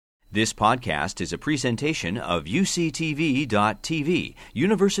This podcast is a presentation of UCTV.tv,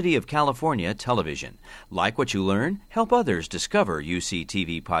 University of California Television. Like what you learn? Help others discover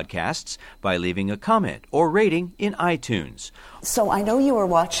UCTV podcasts by leaving a comment or rating in iTunes. So I know you were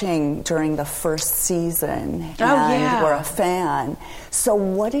watching during the first season and were a fan. So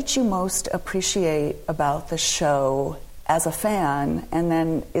what did you most appreciate about the show as a fan? And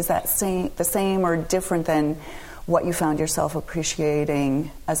then is that the same or different than what you found yourself appreciating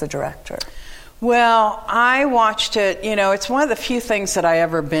as a director? Well, I watched it, it's one of the few things that I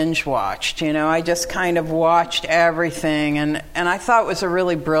ever binge watched. I just kind of watched everything, and I thought it was a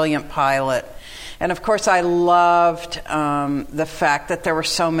really brilliant pilot. And of course, I loved the fact that there were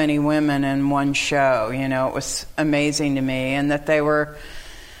so many women in one show. It was amazing to me, and that they were...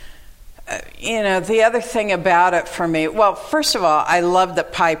 the other thing about it for me, well, first of all, I loved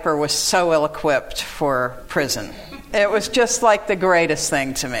that Piper was so ill-equipped for prison. It was just like the greatest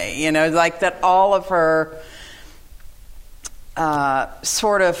thing to me, like that all of her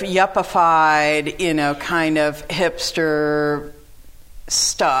sort of yuppified, kind of hipster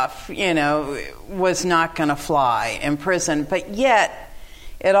stuff, was not going to fly in prison. But yet,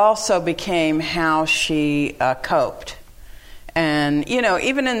 it also became how she coped. And,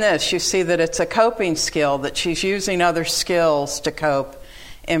 even in this, you see that it's a coping skill, that she's using other skills to cope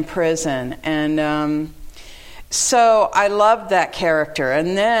in prison. And so I loved that character.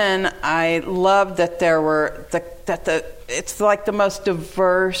 And then I loved that it's like the most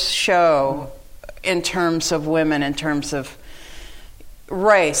diverse show in terms of women, in terms of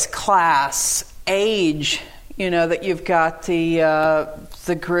race, class, age. That you've got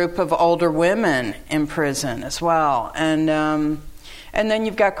the group of older women in prison as well, and then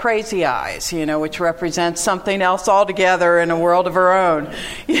you've got Crazy Eyes, which represents something else altogether in a world of her own.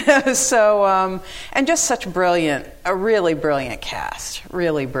 So and just such a really brilliant cast,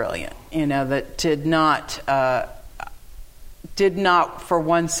 really brilliant. That did not for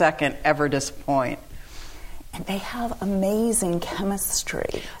 1 second ever disappoint. And they have amazing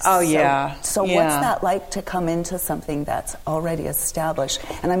chemistry. Oh, yeah. So what's that like to come into something that's already established?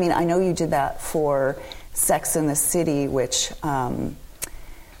 And I know you did that for Sex and the City, which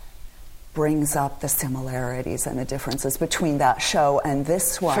brings up the similarities and the differences between that show and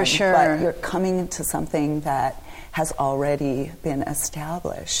this one. For sure. But you're coming into something that has already been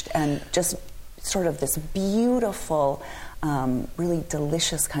established, and just sort of this beautiful... really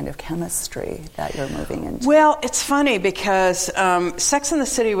delicious kind of chemistry that you're moving into. Well, it's funny because Sex and the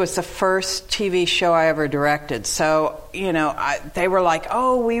City was the first TV show I ever directed. So, they were like,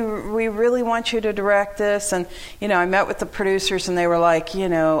 oh, we really want you to direct this. And, I met with the producers and they were like,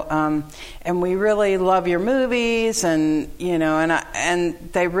 and we really love your movies. And, and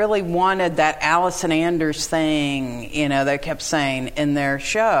they really wanted that Allison Anders thing, they kept saying in their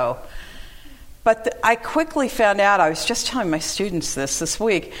show. But I quickly found out, I was just telling my students this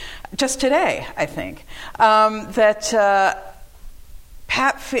week, just today, I think, that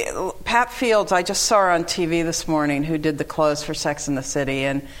Pat Fields, I just saw her on TV this morning, who did the clothes for Sex and the City,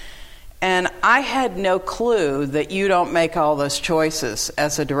 and I had no clue that you don't make all those choices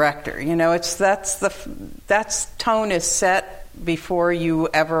as a director. That's tone is set before you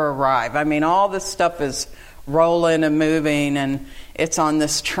ever arrive. All this stuff is rolling and moving, and it's on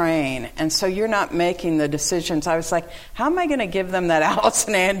this train, and so you're not making the decisions. I was like, how am I going to give them that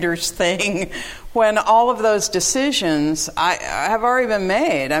Allison Anders thing when all of those decisions I have already been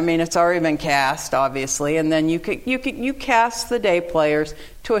made? It's already been cast, obviously, and then you cast the day players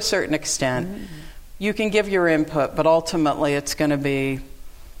to a certain extent. Mm-hmm. You can give your input, but ultimately it's going to be,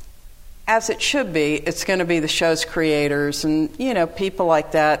 as it should be, it's going to be the show's creators and, people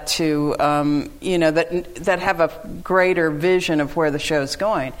like that to, that have a greater vision of where the show's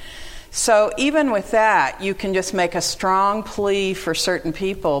going. So even with that, you can just make a strong plea for certain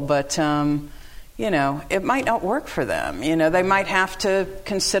people, but, it might not work for them. They might have to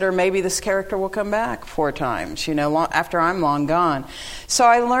consider maybe this character will come back 4 times, after I'm long gone. So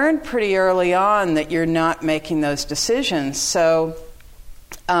I learned pretty early on that you're not making those decisions. So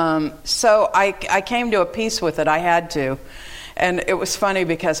I came to a peace with it. I had to. And it was funny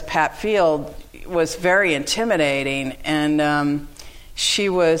because Pat Field was very intimidating, and she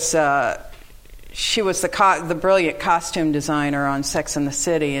was the brilliant costume designer on Sex and the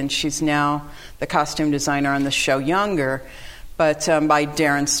City, and she's now the costume designer on the show Younger, but by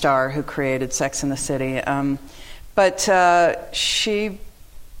Darren Star, who created Sex and the City. She...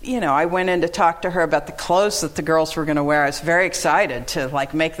 I went in to talk to her about the clothes that the girls were going to wear. I was very excited to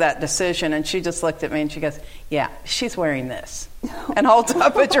make that decision, and she just looked at me and she goes, "Yeah, she's wearing this," and holds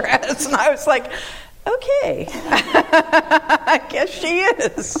up a dress. And I was like, okay, I guess she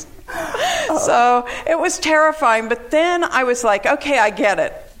is. So it was terrifying, but then I was like, okay, I get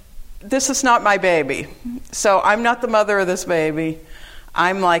it. This is not my baby. So I'm not the mother of this baby.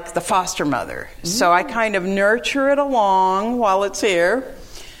 I'm like the foster mother. So I kind of nurture it along while it's here,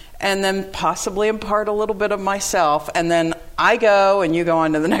 and then possibly impart a little bit of myself, and then I go and you go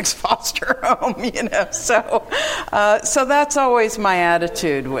on to the next foster home, So that's always my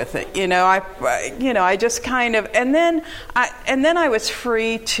attitude with it. I just kind of, and then I was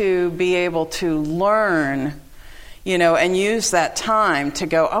free to be able to learn, and use that time to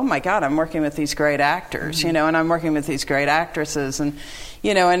go, oh my God, I'm working with these great actors, and I'm working with these great actresses, and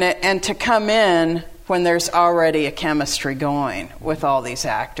and to come in when there's already a chemistry going with all these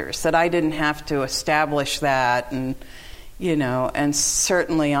actors, that I didn't have to establish that, and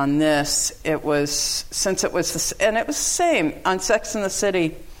certainly on this, it was the same on Sex and the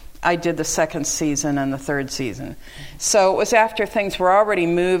City. I did the second season and the third season, so it was after things were already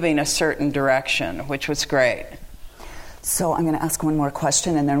moving a certain direction, which was great. So I'm going to ask one more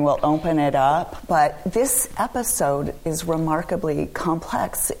question and then we'll open it up. But this episode is remarkably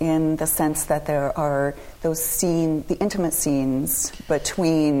complex in the sense that there are the intimate scenes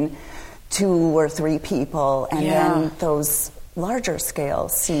between 2 or 3 people, and then those larger scale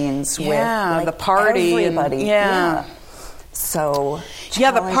scenes with the party, everybody. So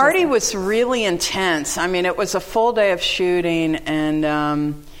the party was really intense. I mean, it was a full day of shooting,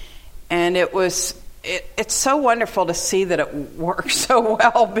 and it was. It's so wonderful to see that it worked so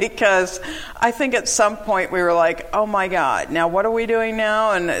well, because I think at some point we were like, oh my God, now what are we doing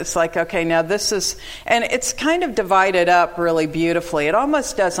now? And it's like, okay, now this is, and it's kind of divided up really beautifully. It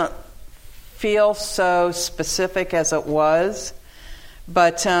almost doesn't feel so specific as it was,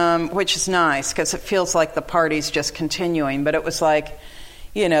 but which is nice, because it feels like the party's just continuing. But it was like,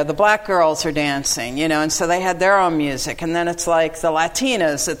 the black girls are dancing, and so they had their own music. And then it's like it's the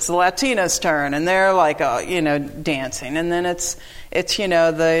Latinas' turn, and they're like, dancing. And then it's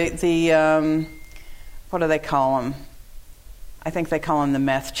the what do they call them? I think they call them the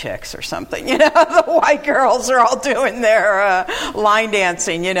meth chicks or something. The white girls are all doing their line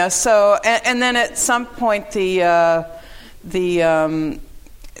dancing, So, and then at some point the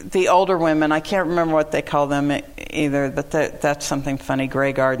older women, I can't remember what they call them either, but that's something funny,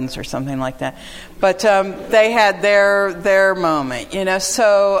 Grey Gardens or something like that. But they had their moment,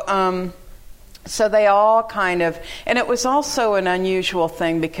 So they all kind of, and it was also an unusual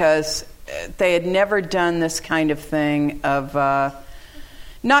thing because they had never done this kind of thing of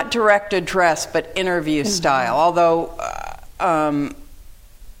not direct address, but interview style. Although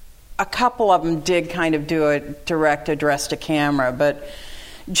a couple of them did kind of do a direct address to camera, but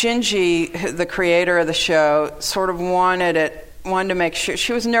Gingy, the creator of the show, sort of wanted to make sure.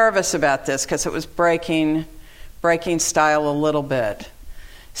 She was nervous about this because it was breaking style a little bit.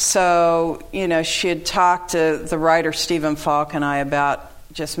 So, she had talked to the writer Stephen Falk and I about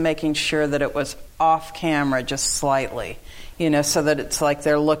just making sure that it was off camera just slightly, so that it's like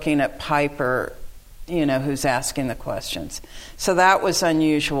they're looking at Piper, who's asking the questions. So that was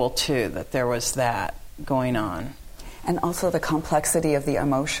unusual too, that there was that going on. And also the complexity of the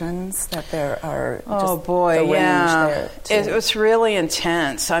emotions, that there are there too. It was really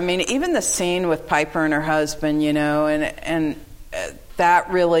intense. I mean, even the scene with Piper and her husband, and that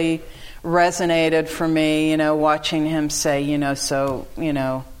really resonated for me, watching him say,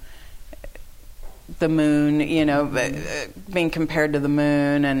 the moon, being compared to the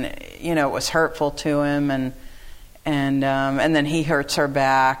moon, and, it was hurtful to him, and then he hurts her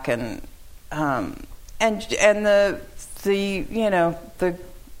back, and the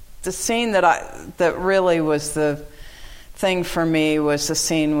scene that really was the thing for me was the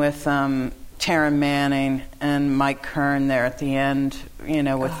scene with Taryn Manning and Mike Kern there at the end,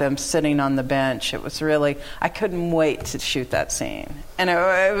 with them sitting on the bench. It was really, I couldn't wait to shoot that scene. And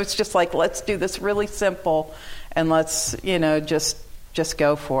it was just like, let's do this really simple, and let's, just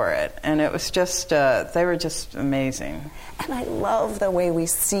go for it. And it was just, they were just amazing. And I love the way we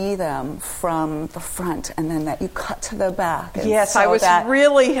see them from the front, and then that you cut to the back. And yes, I was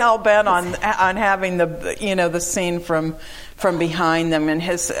really hell-bent on having the scene from behind them. And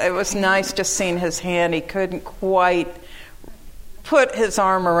it was nice just seeing his hand. He couldn't quite put his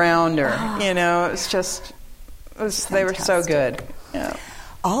arm around her. It was just, they were so good. Yeah.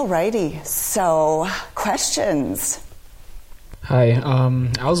 All righty. So, questions. Hi.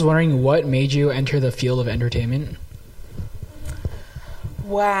 I was wondering, what made you enter the field of entertainment?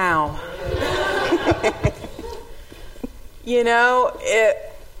 Wow.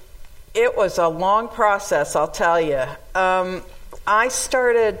 It was a long process, I'll tell you. I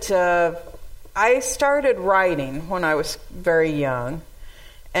started I started writing when I was very young,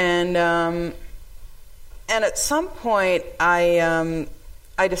 and at some point I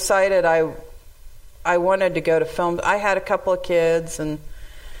decided I wanted to go to film. I had a couple of kids, and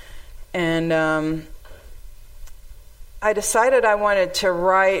I decided I wanted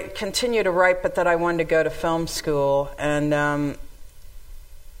to continue to write, but that I wanted to go to film school. And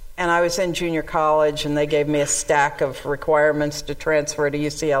I was in junior college, and they gave me a stack of requirements to transfer to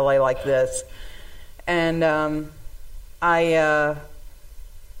UCLA like this. And I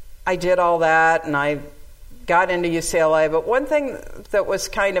did all that, and I got into UCLA. But one thing that was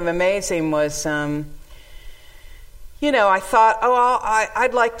kind of amazing was, I thought,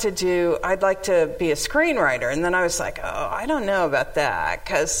 I'd like to be a screenwriter. And then I was like, I don't know about that,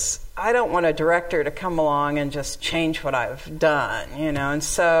 because I don't want a director to come along and just change what I've done, And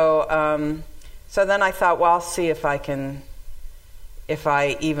so then I thought, well, I'll see if I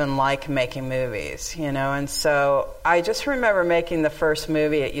even like making movies, And so I just remember making the first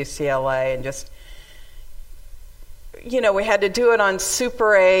movie at UCLA, and just, we had to do it on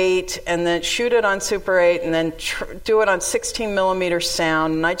Super 8, and then shoot it on Super 8, and then do it on 16 millimeter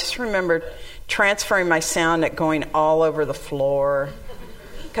sound. And I just remember transferring my sound at going all over the floor,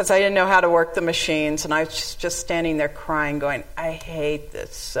 because I didn't know how to work the machines, and I was just standing there crying, going, I hate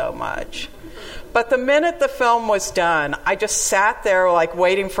this so much. But the minute the film was done, I just sat there like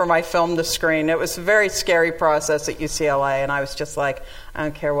waiting for my film to screen. It was a very scary process at UCLA, and I was just like, I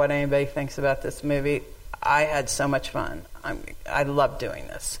don't care what anybody thinks about this movie. I had so much fun. I love doing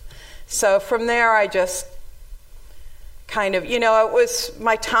this. So from there, I just kind of,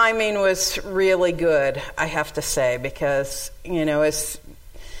 my timing was really good, I have to say, because,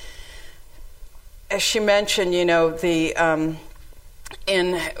 as she mentioned,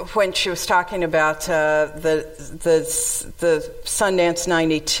 when she was talking about the Sundance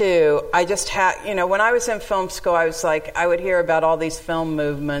 92, I just had, when I was in film school, I was like, I would hear about all these film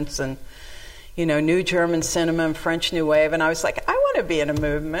movements and, New German cinema and French New Wave, and I was like, I want to be in a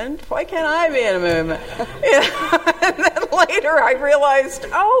movement. Why can't I be in a movement? And then later I realized,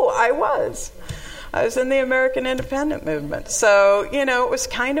 I was in the American independent movement. So, it was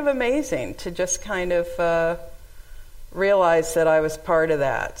kind of amazing to just kind of realize that I was part of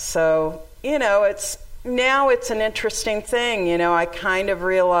that. So, it's an interesting thing. I kind of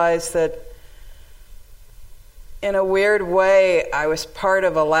realized that in a weird way, I was part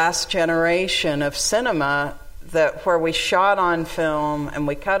of a last generation of cinema where we shot on film, and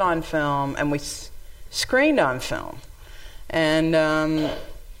we cut on film, and we screened on film. And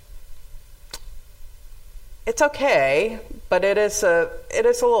it's okay, but it is a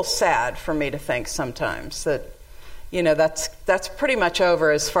little sad for me to think sometimes that, that's pretty much over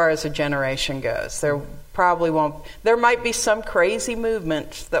as far as a generation goes. There might be some crazy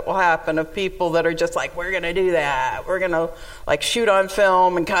movement that will happen of people that are just like, we're going to do that. We're going to like shoot on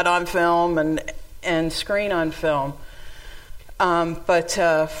film and cut on film and screen on film. But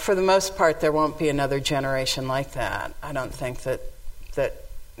for the most part, there won't be another generation like that. I don't think that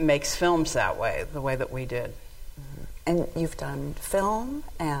makes films that way, the way that we did. And you've done film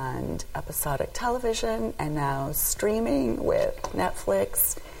and episodic television and now streaming with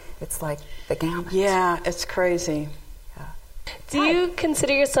Netflix. It's like the gamut. Yeah, it's crazy. Yeah. Do you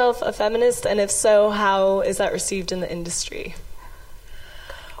consider yourself a feminist? And if so, how is that received in the industry?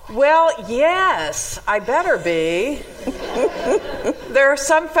 Well, yes, I better be. There are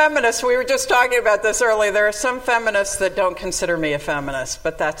some feminists, we were just talking about this earlier, there are some feminists that don't consider me a feminist,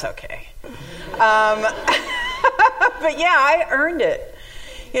 but that's okay. But yeah, I earned it.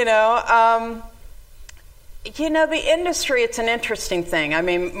 The industry, it's an interesting thing. I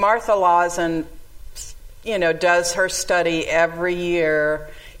mean, Martha Lawson, does her study every year.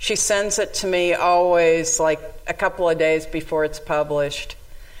 She sends it to me always like a couple of days before it's published.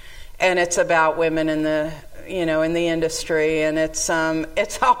 And it's about women in the industry, and it's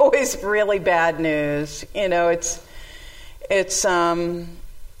always really bad news.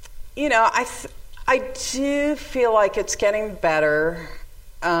 I do feel like it's getting better.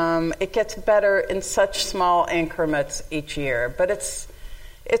 It gets better in such small increments each year, but it's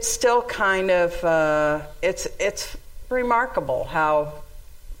still kind of it's remarkable how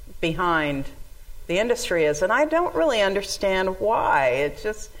behind the industry is, and I don't really understand why.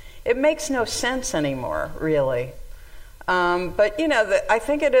 It makes no sense anymore, really. But I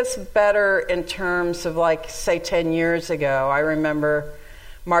think it is better in terms of, like, say 10 years ago. I remember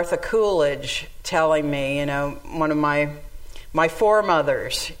Martha Coolidge telling me, one of my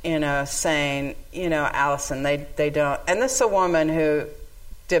foremothers, saying, Allison, they don't. And this is a woman who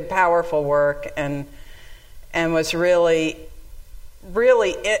did powerful work and was really,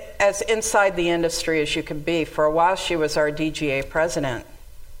 really as inside the industry as you can be. For a while, she was our DGA president,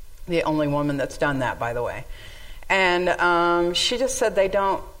 the only woman that's done that, by the way. And she just said they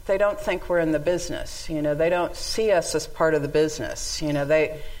don't think we're in the business. They don't see us as part of the business.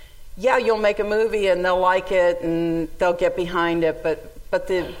 You'll make a movie and they'll like it and they'll get behind it, but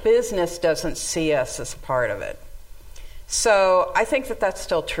the business doesn't see us as part of it. So I think that that's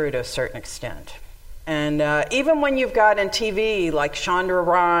still true to a certain extent. And even when you've got in TV like Shonda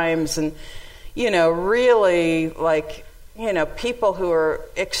Rhimes and, really like, people who are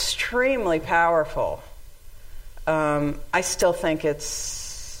extremely powerful, I still think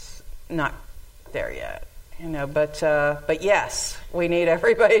it's not there yet. But yes, we need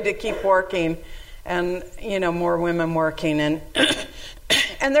everybody to keep working and, more women working. And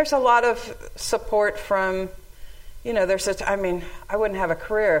and there's a lot of support from, I wouldn't have a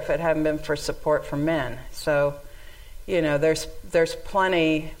career if it hadn't been for support from men. So, there's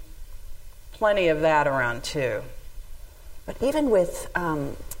plenty of that around too. But even with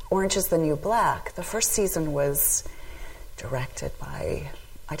Orange is the New Black, the first season was directed by,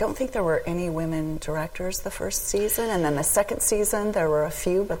 I don't think there were any women directors the first season, and then the second season there were a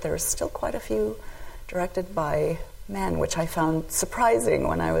few, but there were still quite a few directed by men, which I found surprising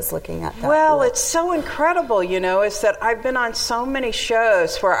when I was looking at that. Well, list. It's so incredible, is that I've been on so many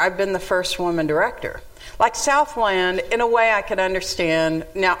shows where I've been the first woman director. Like Southland, in a way I can understand.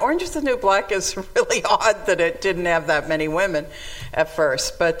 Now, Orange is the New Black is really odd that it didn't have that many women at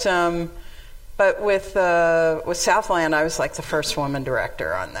first, but with Southland, I was like the first woman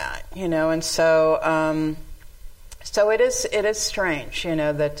director on that, and so it is strange,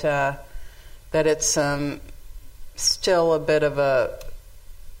 that it's still a bit of a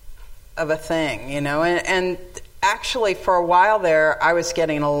thing, and actually for a while there I was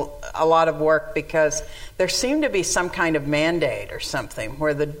getting a lot of work because there seemed to be some kind of mandate or something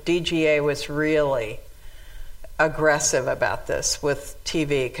where the DGA was really aggressive about this with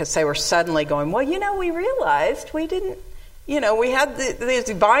TV, because they were suddenly going, well, we realized we didn't, we had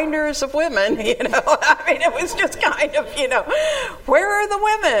these binders of women, it was just kind of, where are the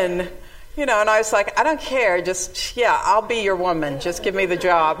women? And I was like, I don't care, I'll be your woman, just give me the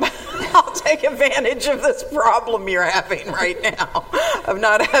job. I'll take advantage of this problem you're having right now of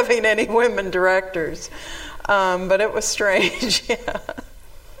not having any women directors. But it was strange, yeah.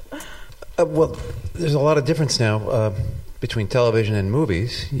 Well, there's a lot of difference now between television and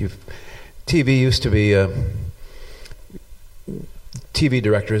movies. TV used to be TV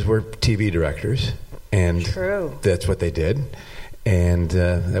directors were TV directors, and True. That's what they did, and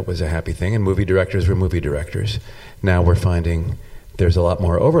that was a happy thing. And movie directors were movie directors. Now we're finding there's a lot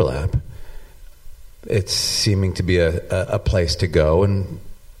more overlap. It's seeming to be a place to go and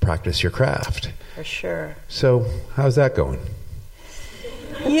practice your craft. For sure. So how's that going?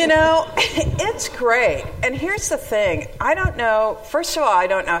 It's great. And here's the thing. I don't know, first of all, I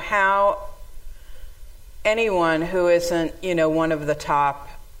don't know how anyone who isn't, one of the top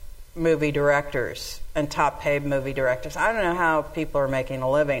movie directors and top paid movie directors, I don't know how people are making a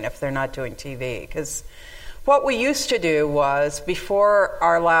living if they're not doing TV. Because what we used to do was, before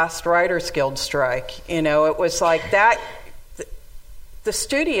our last Writers Guild strike, it was like that, the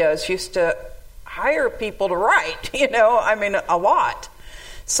studios used to hire people to write, a lot.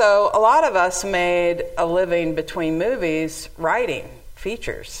 So a lot of us made a living between movies writing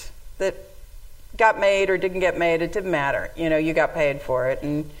features that got made or didn't get made. It didn't matter. You got paid for it,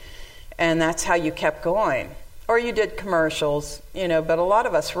 and that's how you kept going. Or you did commercials, but a lot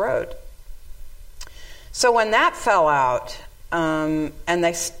of us wrote. So when that fell out, and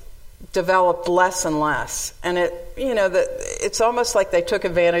they developed less and less, and it's almost like they took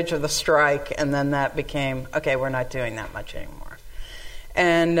advantage of the strike, and then that became, okay, we're not doing that much anymore.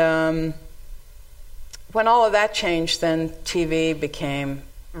 And when all of that changed, then TV became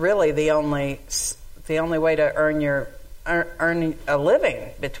really the only way to earn a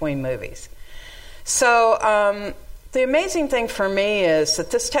living between movies. So the amazing thing for me is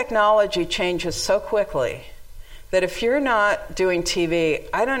that this technology changes so quickly that if you're not doing TV,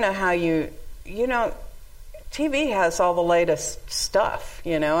 I don't know how TV has all the latest stuff,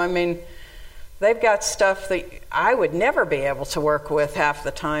 They've got stuff that I would never be able to work with half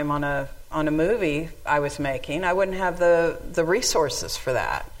the time on a movie I was making. I wouldn't have the resources for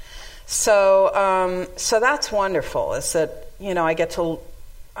that. So that's wonderful. Is that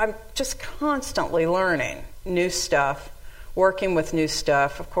I'm just constantly learning new stuff, working with new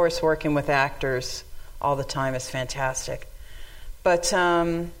stuff. Of course, working with actors all the time is fantastic. But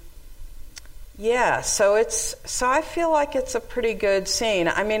yeah, so I feel like it's a pretty good scene.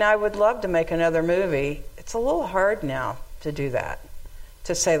 I would love to make another movie. It's a little hard now to do that.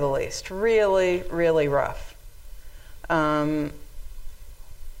 to say the least. Really, really rough. I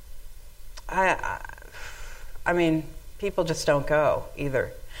mean, people just don't go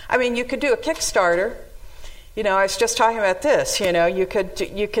either. I mean, you could do a Kickstarter. You know, I was just talking about this. You know, you can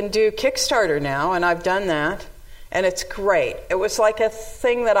do Kickstarter now, and I've done that, and it's great. It was like a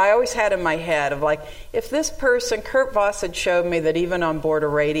thing that I always had in my head of like, if this person, Kurt Voss had showed me that even on Border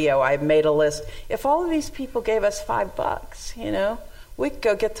Radio, I made a list. If all of these people gave us $5, you know, we could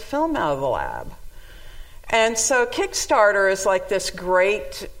go get the film out of the lab. And so Kickstarter is like this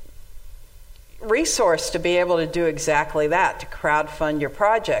great resource to be able to do exactly that, to crowdfund your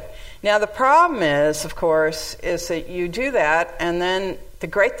project. Now the problem is, of course, is that you do that, and then the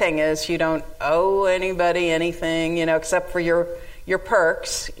great thing is you don't owe anybody anything, you know, except for your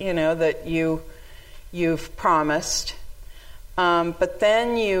perks, you know, that you've promised. But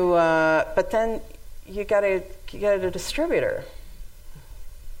then you got a distributor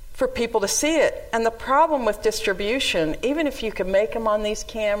for people to see it. And the problem with distribution, even if you can make them on these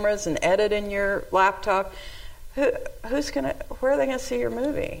cameras and edit in your laptop, where are they going to see your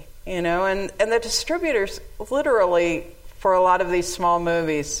movie? You know, and the distributors literally, for a lot of these small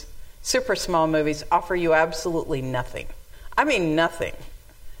movies, super small movies, offer you absolutely nothing. I mean, nothing.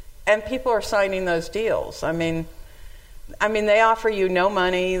 And people are signing those deals. I mean, they offer you no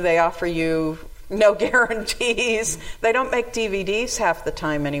money. They offer you no guarantees. They don't make DVDs half the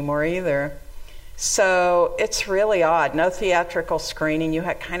time anymore either. So it's really odd. No theatrical screening. You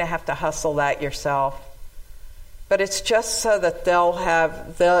kind of have to hustle that yourself. But it's just so that they'll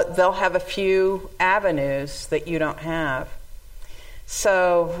have a few avenues that you don't have.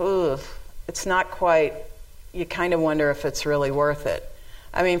 So it's not quite. You kind of wonder if it's really worth it.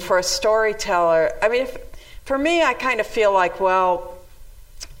 I mean, for a storyteller. I mean, for me, I kind of feel like, well.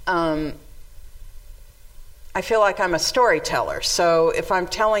 I feel like I'm a storyteller. So if I'm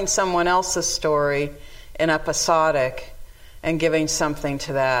telling someone else's story in episodic and giving something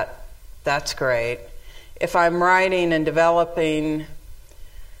to that, that's great. If I'm writing and developing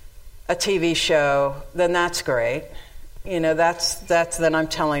a TV show, then that's great. You know, that's then I'm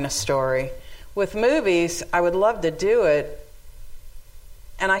telling a story. With movies, I would love to do it,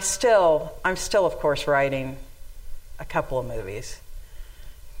 and I'm still of course writing a couple of movies,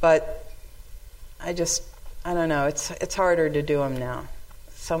 but I don't know. It's harder to do them now.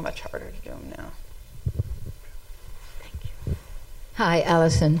 So much harder to do them now. Thank you. Hi,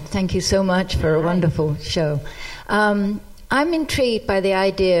 Alison. Thank you so much for a wonderful show. I'm intrigued by the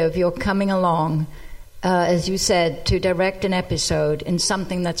idea of your coming along, as you said, to direct an episode in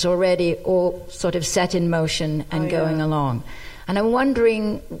something that's already all sort of set in motion and going along. And I'm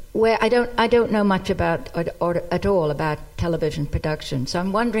wondering where I don't know much about at all about television production. So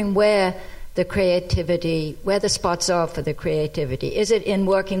I'm wondering where the creativity, where the spots are for the creativity. Is it in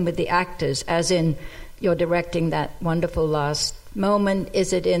working with the actors, as in you're directing that wonderful last moment?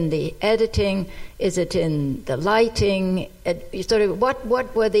 Is it in the editing? Is it in the lighting?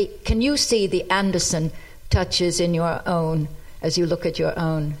 Can you see the Anderson touches in your own, as you look at your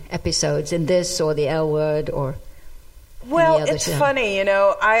own episodes, in this or the L Word or... Well, it's funny, you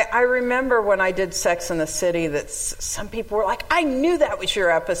know, I remember when I did Sex and the City that some people were like, I knew that was your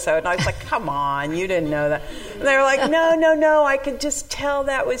episode. And I was like, come on, you didn't know that. And they were like, no, I could just tell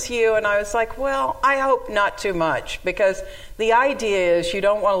that was you. And I was like, well, I hope not too much, because the idea is you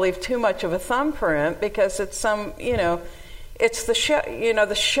don't want to leave too much of a thumbprint, because it's it's the show, you know,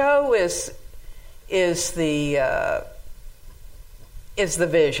 the show is the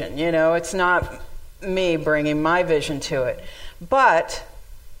vision, you know, it's not me bringing my vision to it. But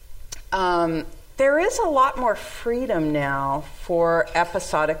there is a lot more freedom now for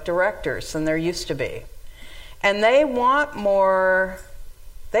episodic directors than there used to be. And they want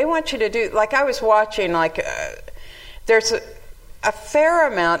you to do, like I was watching, there's a fair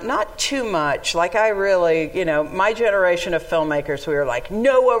amount, not too much, like I really, you know, my generation of filmmakers, we were like,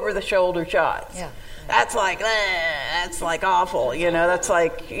 no over-the-shoulder shots. Yeah. That's like awful, you know, that's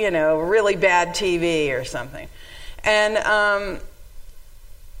like, you know, really bad TV or something. And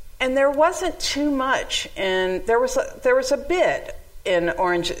there wasn't too much, and there was a bit in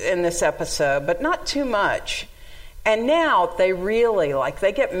Orange in this episode, but not too much. And now they really,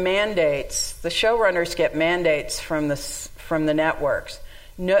 they get mandates, the showrunners get mandates from the networks.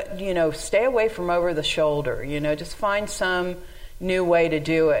 No, you know, stay away from over the shoulder, you know, just find some new way to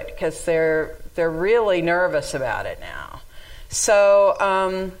do it, because they're really nervous about it now.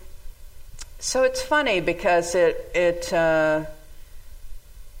 So it's funny, because a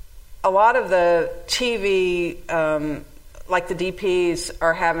lot of the TV, like the DPs,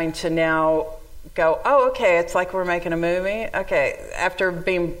 are having to now go, oh, okay, it's like we're making a movie. Okay, after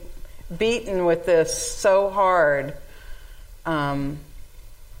being beaten with this so hard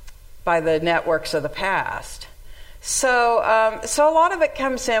by the networks of the past. So a lot of it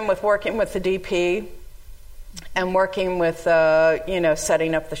comes in with working with the DP and working with,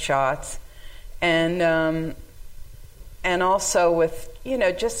 setting up the shots, and also with,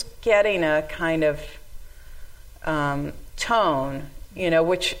 just getting a kind of tone,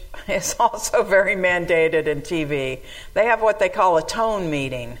 which is also very mandated in TV. They have what they call a tone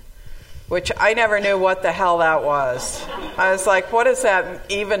meeting, which I never knew what the hell that was. I was like, what does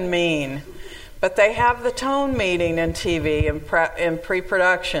that even mean? But they have the tone meeting in TV in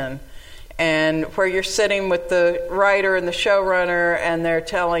pre-production, and where you're sitting with the writer and the showrunner, and they're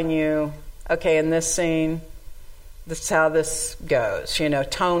telling you, okay, in this scene, this is how this goes,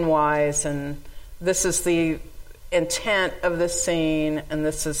 tone-wise, and this is the intent of this scene, and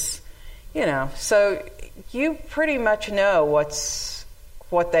this is, so you pretty much know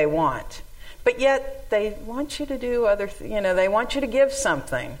what they want. But yet they want you to do they want you to give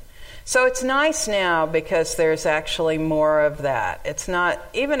something. So it's nice now because there's actually more of that. It's not,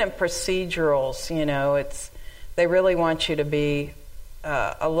 even in procedurals, they really want you to be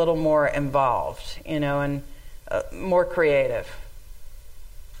a little more involved, and more creative.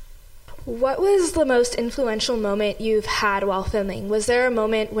 What was the most influential moment you've had while filming? Was there a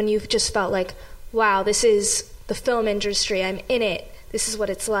moment when you've just felt like, wow, this is the film industry, I'm in it, this is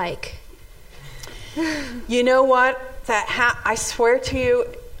what it's like? You know what? I swear to you,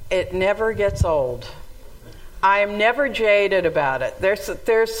 it never gets old. I am never jaded about it.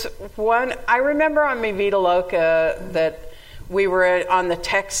 There's one, I remember on Mi Vida Loca that we were on the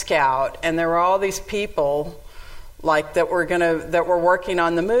Tech Scout, and there were all these people that were working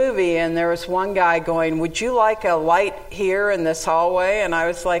on the movie, and there was one guy going, would you like a light here in this hallway? And I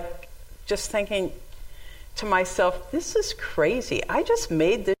was like, just thinking to myself, this is crazy. I just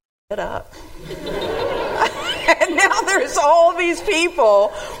made this shit up. And now there's all these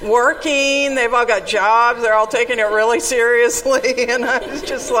people working, they've all got jobs, they're all taking it really seriously, and I was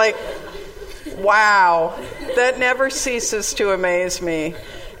just like, wow, that never ceases to amaze me.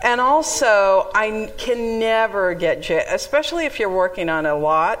 And also, I can never get, especially if you're working on a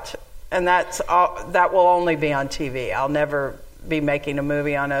lot, and that will only be on TV. I'll never be making a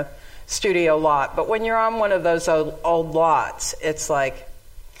movie on a studio lot. But when you're on one of those old lots, it's like,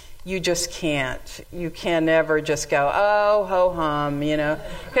 you just can't. You can never just go, oh, ho-hum,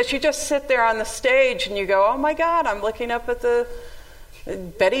 Because you just sit there on the stage and you go, oh, my God, I'm looking up at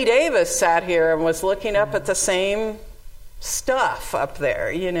Betty Davis sat here and was looking up at the same stuff up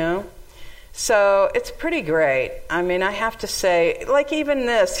there, So it's pretty great. I mean, I have to say, like even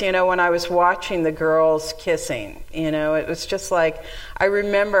this, when I was watching the girls kissing, it was just like, I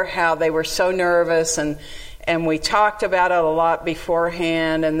remember how they were so nervous, and we talked about it a lot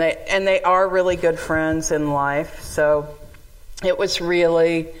beforehand, and they are really good friends in life. So it was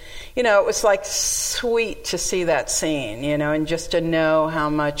really, it was like sweet to see that scene, and just to know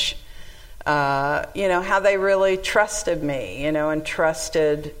how much, how they really trusted me, and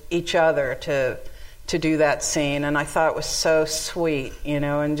trusted each other to do that scene. And I thought it was so sweet,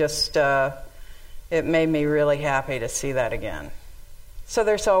 and just it made me really happy to see that again. So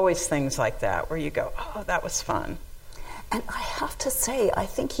there's always things like that where you go, oh, that was fun. And I have to say, I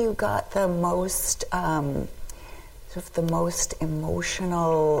think you got the most, the most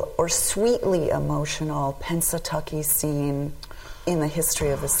emotional or sweetly emotional Pennsatucky scene in the history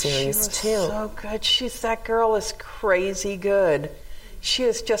of the series, too. She was so good. That girl is crazy good. She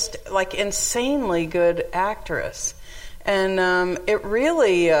is just like insanely good actress. And it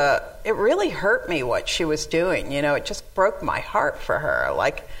really hurt me what she was doing. It just broke my heart for her.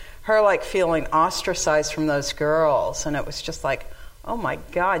 Like feeling ostracized from those girls. And it was just like, oh my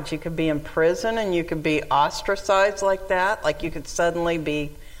God, you could be in prison and you could be ostracized like that. Like you could suddenly be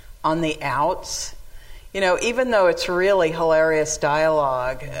on the outs. Even though it's really hilarious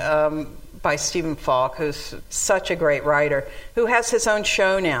dialogue by Stephen Falk, who's such a great writer, who has his own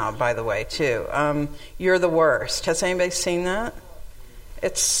show now, by the way, too. You're the Worst. Has anybody seen that?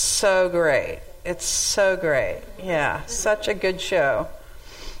 It's so great. It's so great. Yeah, such a good show.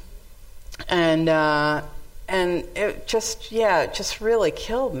 And it just really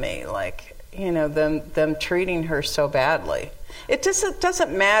killed me, them treating her so badly. It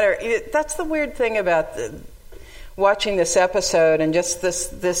doesn't matter. That's the weird thing about watching this episode and just this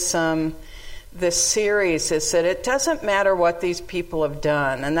series, is that it doesn't matter what these people have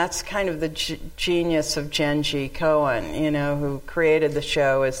done. And that's kind of the genius of Jenji Kohan, who created the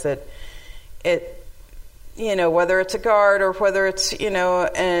show, is that whether it's a guard or whether it's,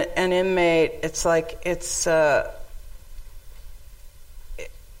 an inmate, it's like there's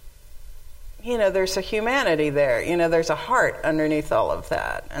a humanity there. There's a heart underneath all of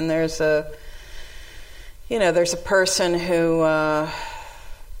that. And there's a person who,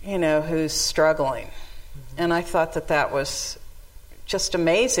 who's struggling. And I thought that was just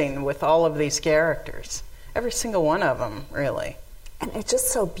amazing with all of these characters. Every single one of them, really. And it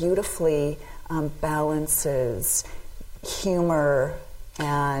just so beautifully balances humor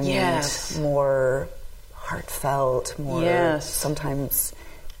and more heartfelt, more sometimes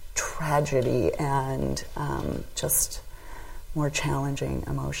tragedy and just more challenging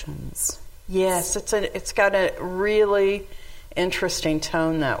emotions. Yes, it's got a really interesting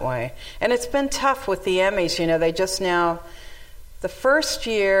tone that way. And it's been tough with the Emmys. They just now, the first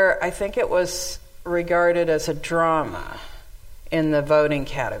year, I think it was regarded as a drama in the voting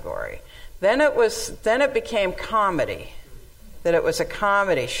category. Then it became comedy, that it was a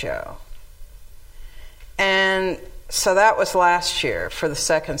comedy show. And so that was last year for the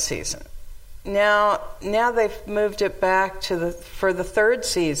second season. Now they've moved it back for the third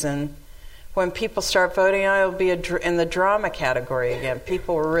season. When people start voting, it'll be in the drama category again.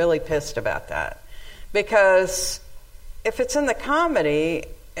 People were really pissed about that. Because if it's in the comedy,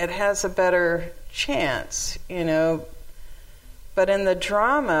 it has a better chance, But in the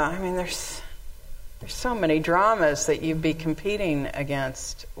drama, there's so many dramas that you'd be competing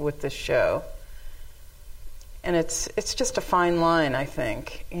against with this show. And it's just a fine line, I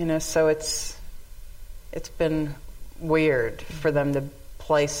think. So it's been weird for them to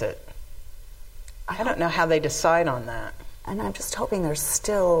place it. I don't know how they decide on that. And I'm just hoping there's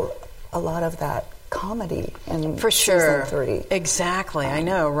still a lot of that comedy in for sure. season 3. Exactly, I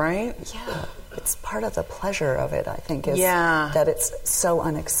know, right? Yeah, it's part of the pleasure of it, I think, is that it's so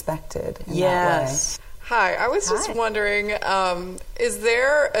unexpected in that way. Hi, I was just wondering, is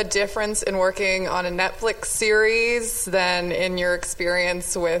there a difference in working on a Netflix series than in your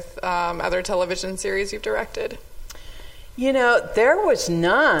experience with other television series you've directed? There was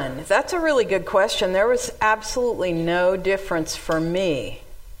none. That's a really good question. There was absolutely no difference for me.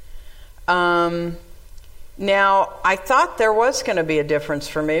 Now, I thought there was going to be a difference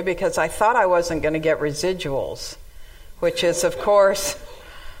for me because I thought I wasn't going to get residuals, which is, of course,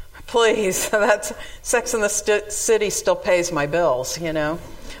 please, that's Sex and the City still pays my bills,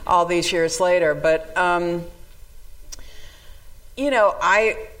 all these years later. But, and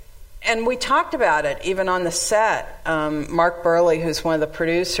we talked about it even on the set. Mark Burley, who's one of the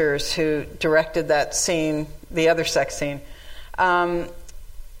producers who directed that scene, the other sex scene,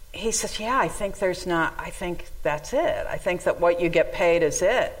 he says, I think that's it. I think that what you get paid is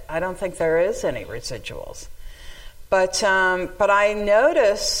it. I don't think there is any residuals. But I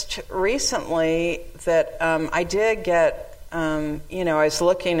noticed recently that I did get, I was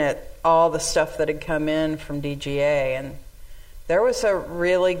looking at all the stuff that had come in from DGA, and there was a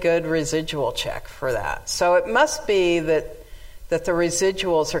really good residual check for that. So it must be that the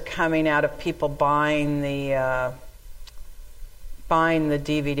residuals are coming out of people buying the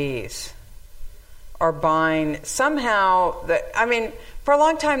DVDs or buying somehow. For a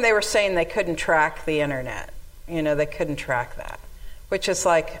long time they were saying they couldn't track the internet. They couldn't track that, which is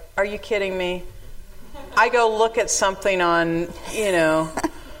like, are you kidding me? I go look at something on,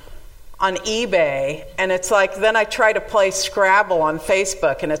 on eBay, and it's like, then I try to play Scrabble on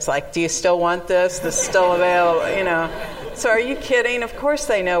Facebook, and it's like, do you still want this? This is still available, So are you kidding? Of course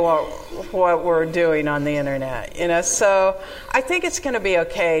they know what we're doing on the internet, So I think it's going to be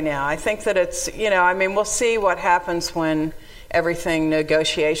okay now. I think that it's, we'll see what happens when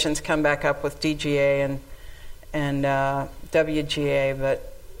negotiations come back up with DGA and WGA,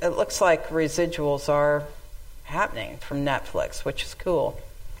 but it looks like residuals are happening from Netflix, which is cool.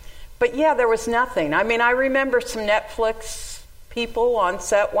 But yeah, there was nothing. I remember some Netflix people on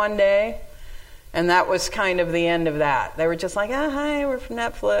set one day, and that was kind of the end of that. They were just like, hi, we're from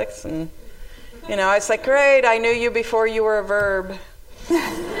Netflix. And, I was like, great, I knew you before you were a verb.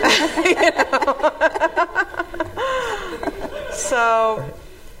 So,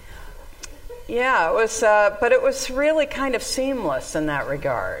 yeah, it was, but it was really kind of seamless in that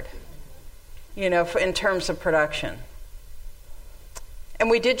regard, in terms of production. And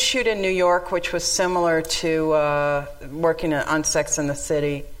we did shoot in New York, which was similar to working on Sex and the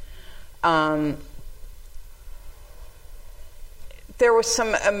City. There was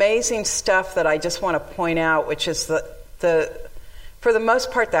some amazing stuff that I just want to point out, which is for the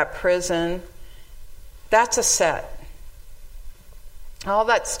most part, that prison, that's a set. All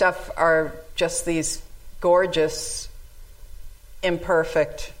that stuff are just these gorgeous,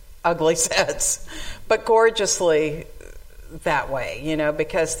 imperfect ugly sets, but gorgeously that way,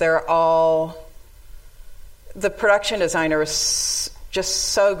 because they're all, the production designer was just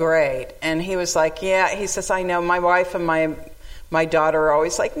so great. And he was like, yeah, he says, I know, my wife and my daughter are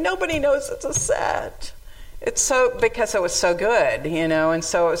always like, nobody knows it's a set. It's so, because it was so good, and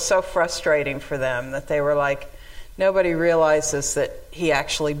so it was so frustrating for them that they were like, nobody realizes that he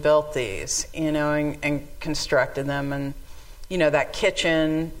actually built these, and constructed them. And, that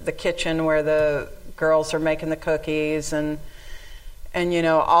kitchen, the kitchen where the girls are making the cookies and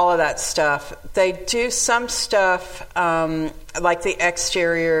all of that stuff. They do some stuff like the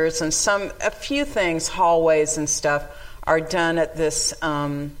exteriors and a few things, hallways and stuff, are done at this,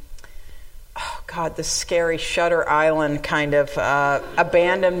 this scary Shutter Island kind of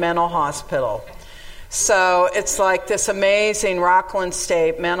abandoned mental hospital. So it's like this amazing Rockland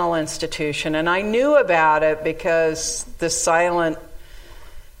State mental institution. And I knew about it because the silent,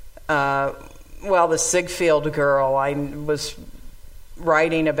 the Ziegfeld girl I was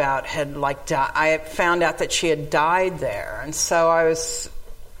writing about had I found out that she had died there. And so I was,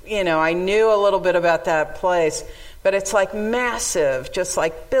 I knew a little bit about that place. But it's like massive, just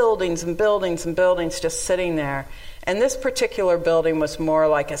like buildings and buildings and buildings just sitting there. And this particular building was more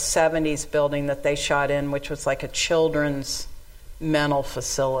like a 70s building that they shot in, which was like a children's mental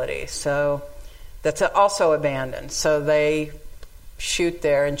facility. So that's also abandoned. So they shoot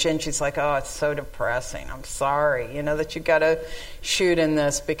there, and Gingy's like, oh, it's so depressing. I'm sorry, that you got to shoot in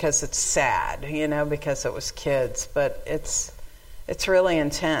this because it's sad, because it was kids. But it's really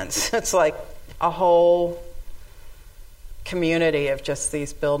intense. It's like a whole community of just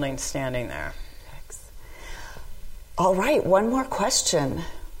these buildings standing there. All right, one more question.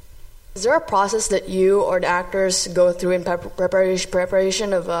 Is there a process that you or the actors go through in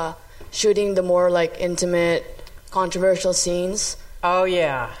preparation of shooting the more intimate, controversial scenes? Oh,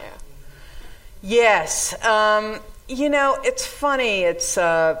 yeah. Yes. It's funny. It's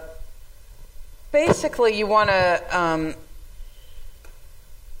basically you want to...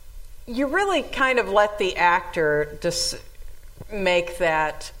 you really kind of let the actor just make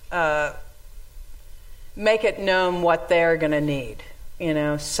that... make it known what they're going to need,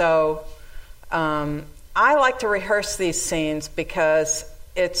 So I like to rehearse these scenes because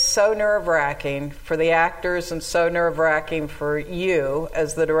it's so nerve-wracking for the actors and so nerve-wracking for you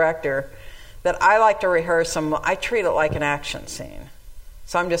as the director that I like to rehearse them. I treat it like an action scene.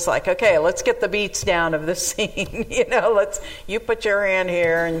 So I'm just like, okay, let's get the beats down of this scene. You put your hand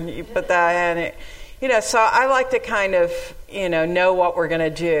here and you put that hand. So I like to kind of, know what we're going to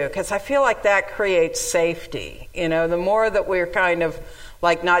do because I feel like that creates safety. The more that we're kind of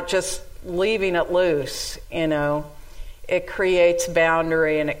not just leaving it loose, it creates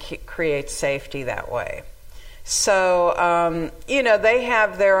boundary and it creates safety that way. So, they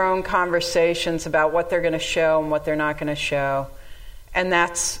have their own conversations about what they're going to show and what they're not going to show. And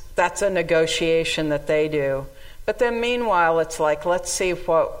that's a negotiation that they do. But then meanwhile, it's like, let's see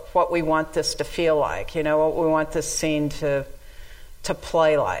what we want this to feel like, what we want this scene to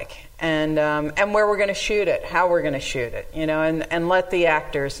play like, and where we're going to shoot it, how we're going to shoot it, and let the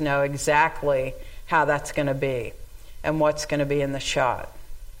actors know exactly how that's going to be and what's going to be in the shot.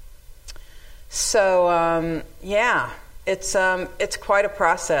 So, it's quite a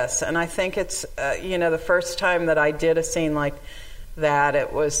process, and I think it's, the first time that I did a scene like that,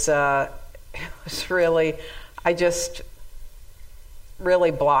 it was really... I just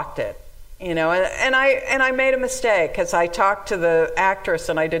really blocked it, and I made a mistake because I talked to the actress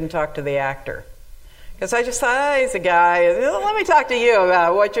and I didn't talk to the actor because I just thought, he's a guy. Let me talk to you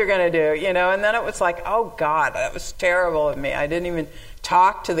about what you're going to do, And then it was like, oh God, that was terrible of me. I didn't even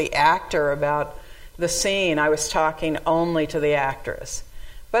talk to the actor about the scene. I was talking only to the actress,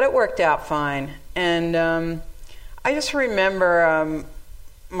 but it worked out fine. And I just remember.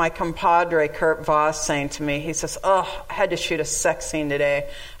 My compadre, Kurt Voss, saying to me, he says, I had to shoot a sex scene today.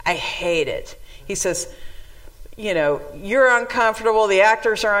 I hate it. He says, you're uncomfortable, the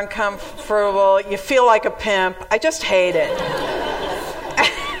actors are uncomfortable, you feel like a pimp. I just hate it.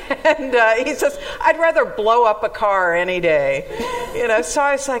 And he says, I'd rather blow up a car any day. So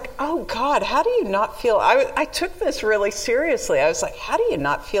I was like, oh, God, how do you not feel? I took this really seriously. I was like, how do you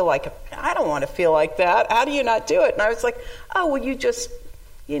not feel like I don't want to feel like that. How do you not do it? And I was like, you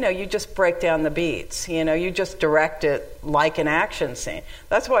just break down the beats. You just direct it like an action scene.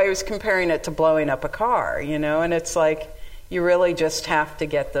 That's why I was comparing it to blowing up a car, and it's like you really just have to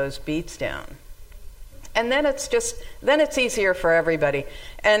get those beats down. And then it's easier for everybody.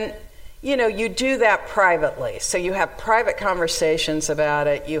 And, you do that privately. So you have private conversations about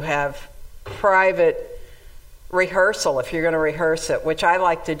it. You have private rehearsal, if you're going to rehearse it, which I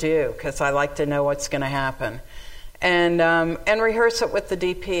like to do because I like to know what's going to happen, and rehearse it with the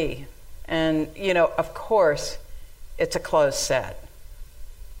DP. And, of course, it's a closed set.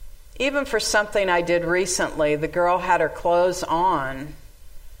 Even for something I did recently, the girl had her clothes on,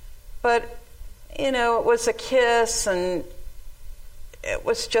 but, it was a kiss, and it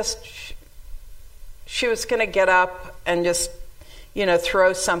was just, she was going to get up and just,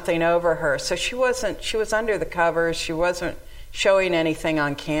 throw something over her. So she was under the covers. She wasn't showing anything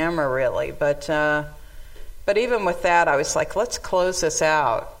on camera, really. But even with that, I was like, let's close this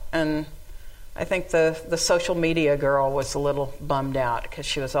out. And I think the social media girl was a little bummed out because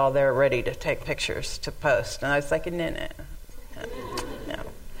she was all there ready to take pictures to post. And I was like, no.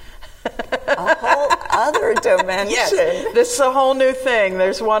 A whole other dimension. Yes, this is a whole new thing.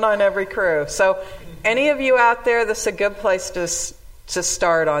 There's one on every crew. So any of you out there, this is a good place to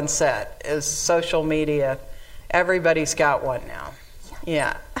start on set, is social media. Everybody's got one now.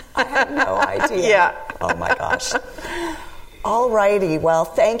 Yeah. I had no idea. Yeah. Oh, my gosh. All righty. Well,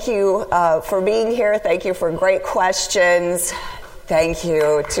 thank you for being here. Thank you for great questions. Thank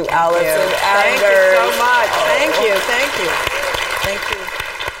you to Allison Anders. Thank you so much. Thank you.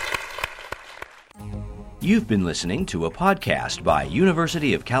 You've been listening to a podcast by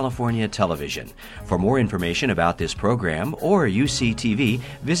University of California Television. For more information about this program or UCTV,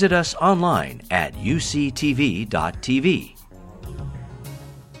 visit us online at uctv.tv.